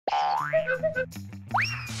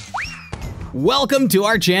Welcome to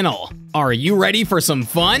our channel. Are you ready for some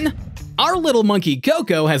fun? Our little monkey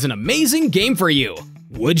Coco has an amazing game for you.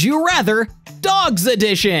 Would you rather? Dogs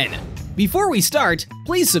Edition! Before we start,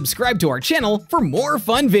 please subscribe to our channel for more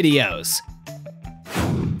fun videos.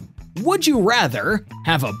 Would you rather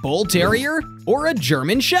have a Bull Terrier or a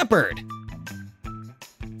German Shepherd?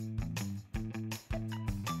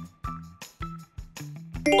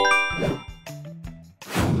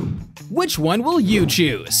 Which one will you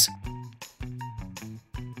choose?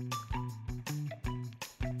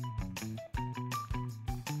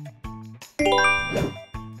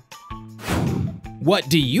 What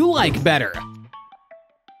do you like better?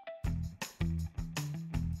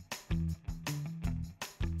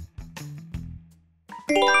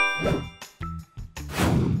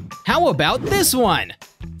 How about this one?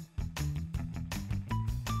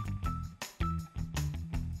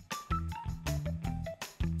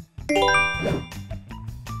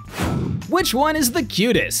 Which one is the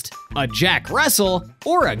cutest? A Jack Russell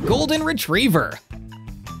or a Golden Retriever?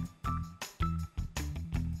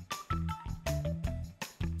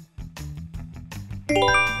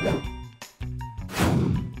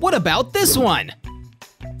 What about this one?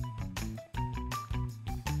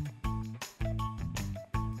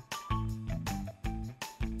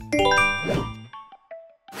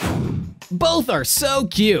 Both are so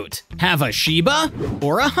cute. Have a Shiba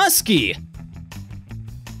or a Husky?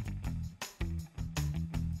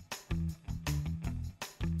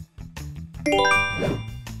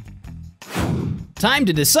 Time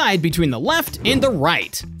to decide between the left and the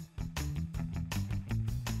right.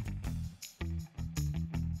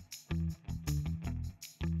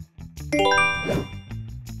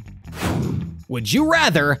 Would you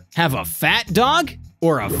rather have a fat dog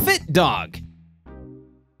or a fit dog?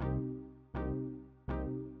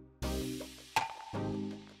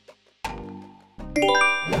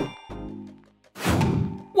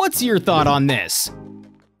 What's your thought on this?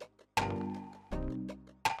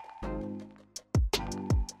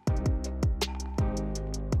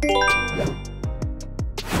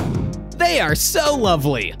 They are so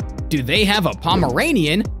lovely! Do they have a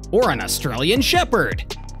Pomeranian or an Australian Shepherd?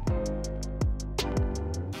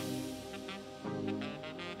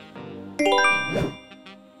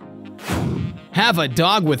 Have a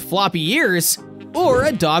dog with floppy ears or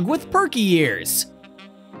a dog with perky ears?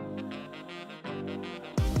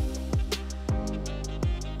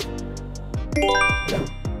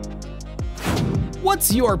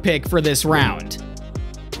 What's your pick for this round?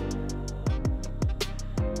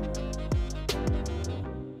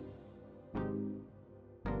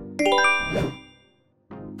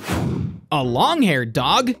 A long-haired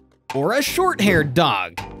dog or a short-haired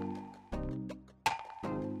dog?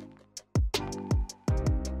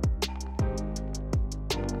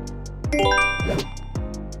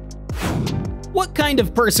 What kind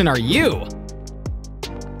of person are you?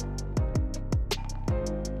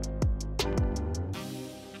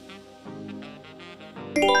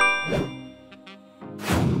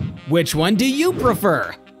 Which one do you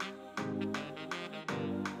prefer?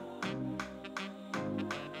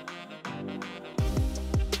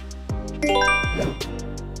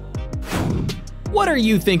 What are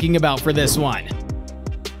you thinking about for this one?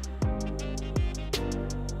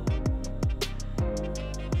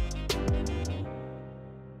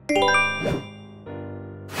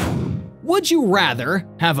 Would you rather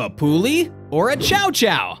have a Puli or a Chow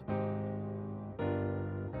Chow?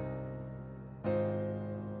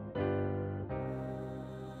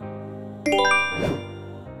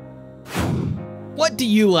 What do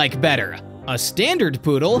you like better, a standard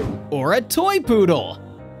poodle or a toy poodle?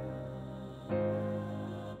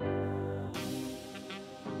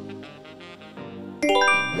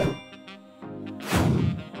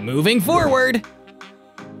 Moving forward.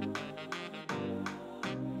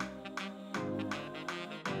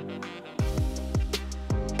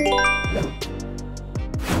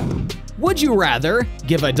 Would you rather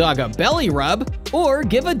give a dog a belly rub or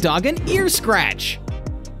give a dog an ear scratch?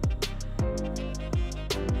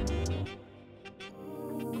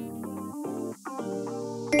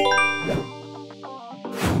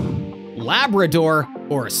 Labrador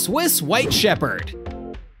or Swiss White Shepherd?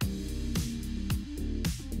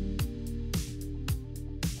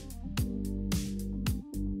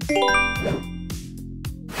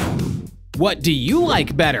 What do you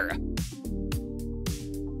like better?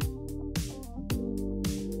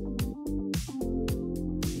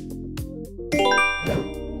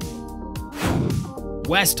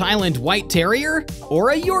 West Highland White Terrier or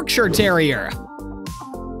a Yorkshire Terrier?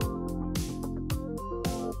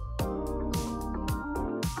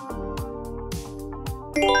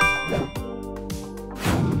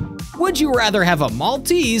 Would you rather have a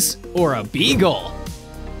Maltese or a Beagle?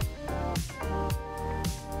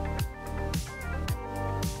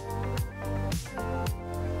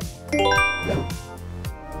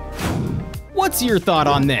 What's your thought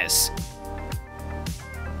on this?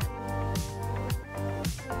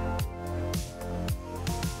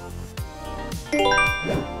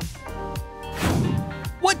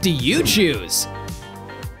 What do you choose?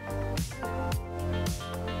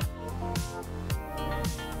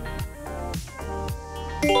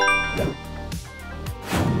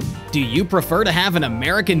 Do you prefer to have an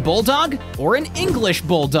American Bulldog or an English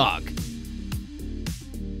Bulldog?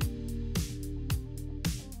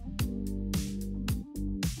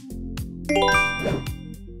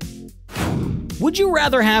 Would you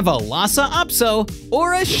rather have a Lhasa Apso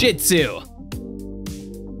or a Shih Tzu?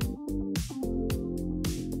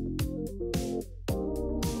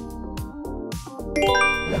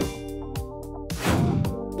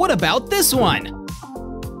 What about this one?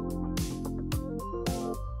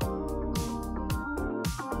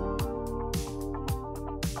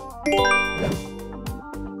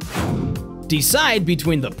 Decide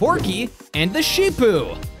between the Porky and the Shih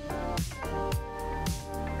Tzu.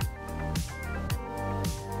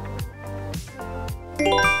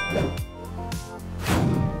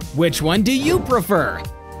 Which one do you prefer?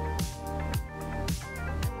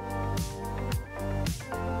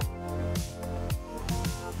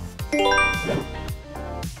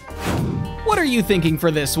 What are you thinking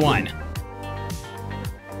for this one?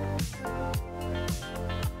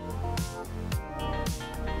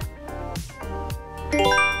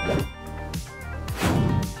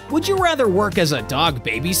 Would you rather work as a dog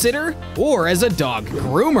babysitter or as a dog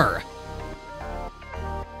groomer?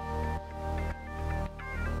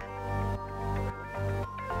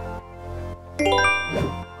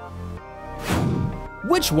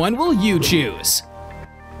 Which one will you choose?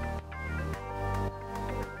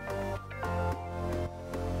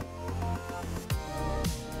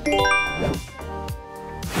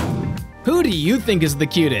 Who do you think is the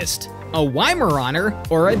cutest? A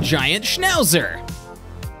Weimaraner or a giant Schnauzer?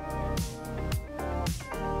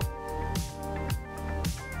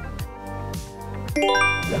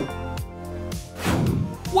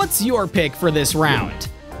 What's your pick for this round?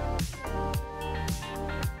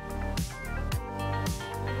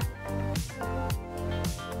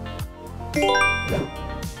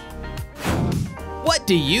 What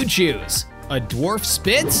do you choose? A dwarf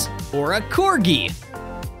Spitz or a Corgi?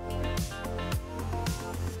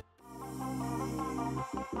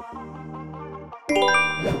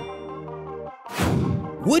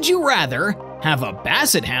 Would you rather have a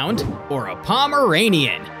Basset Hound or a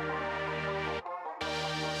Pomeranian?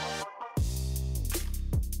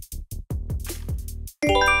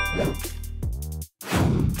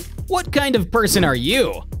 What kind of person are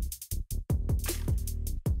you?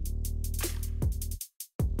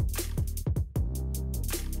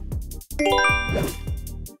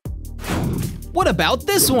 What about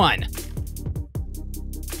this one?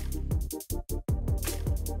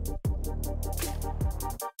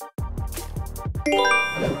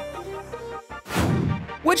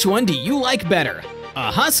 Which one do you like better?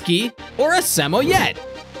 A Husky or a Samoyed?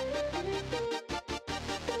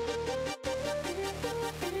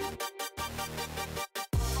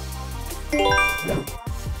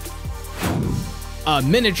 A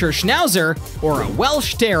miniature Schnauzer or a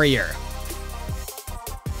Welsh Terrier?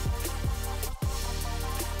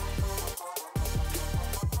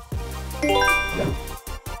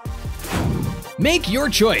 Make your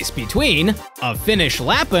choice between a Finnish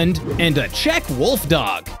Lapland and a Czech Wolf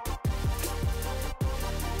Dog.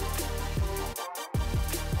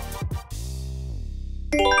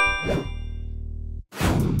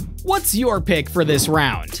 What's your pick for this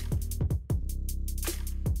round?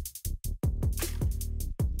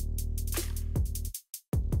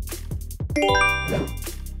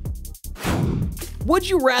 Would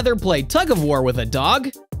you rather play tug of war with a dog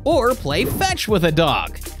or play fetch with a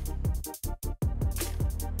dog?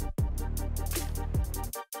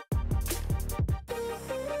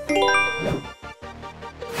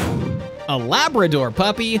 A Labrador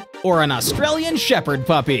puppy or an Australian Shepherd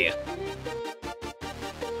puppy?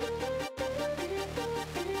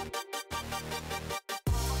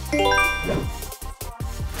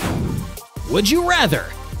 Would you rather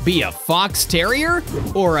be a Fox Terrier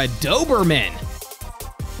or a Doberman?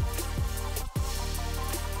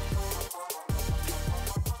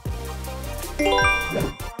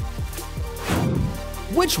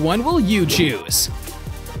 Which one will you choose?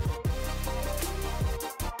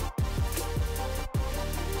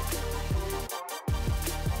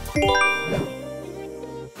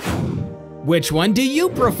 Which one do you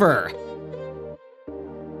prefer?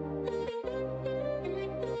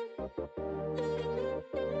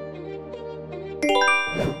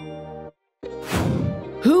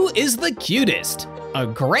 Who is the cutest? A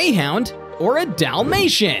greyhound or a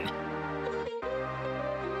Dalmatian?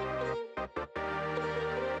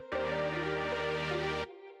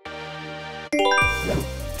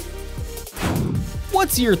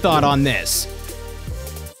 What's your thought on this?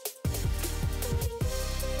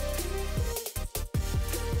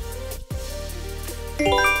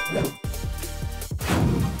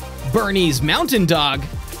 Bernese Mountain Dog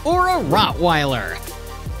or a Rottweiler?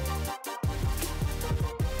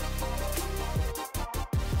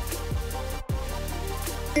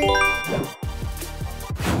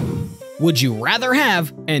 Would you rather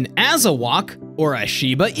have an Azawak or a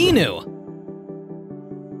Shiba Inu?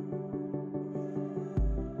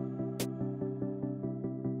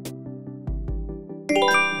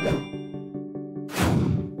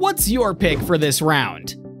 What's your pick for this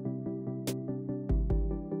round?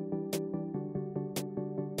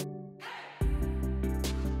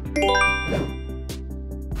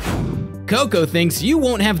 Coco thinks you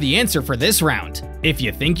won't have the answer for this round. If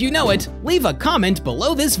you think you know it, leave a comment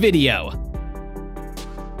below this video.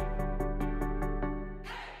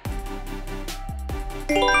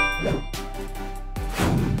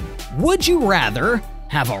 Would you rather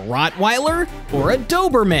have a Rottweiler or a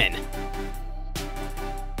Doberman?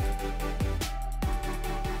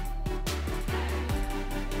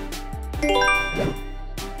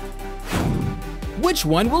 Which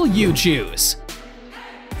one will you choose?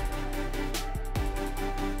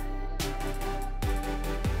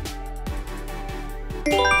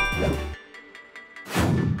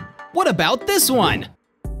 What about this one?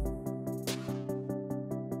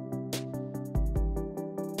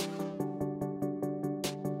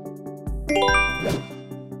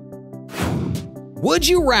 Would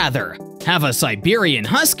you rather have a Siberian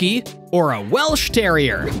Husky or a Welsh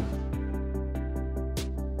Terrier?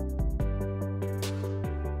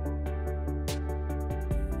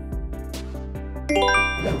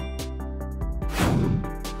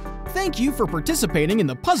 Thank you for participating in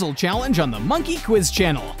the puzzle challenge on the Monkey Quiz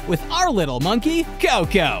channel with our little monkey,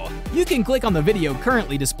 Coco. You can click on the video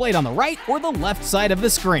currently displayed on the right or the left side of the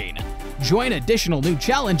screen. Join additional new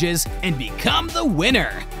challenges and become the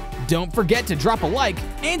winner. Don't forget to drop a like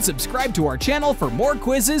and subscribe to our channel for more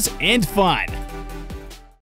quizzes and fun.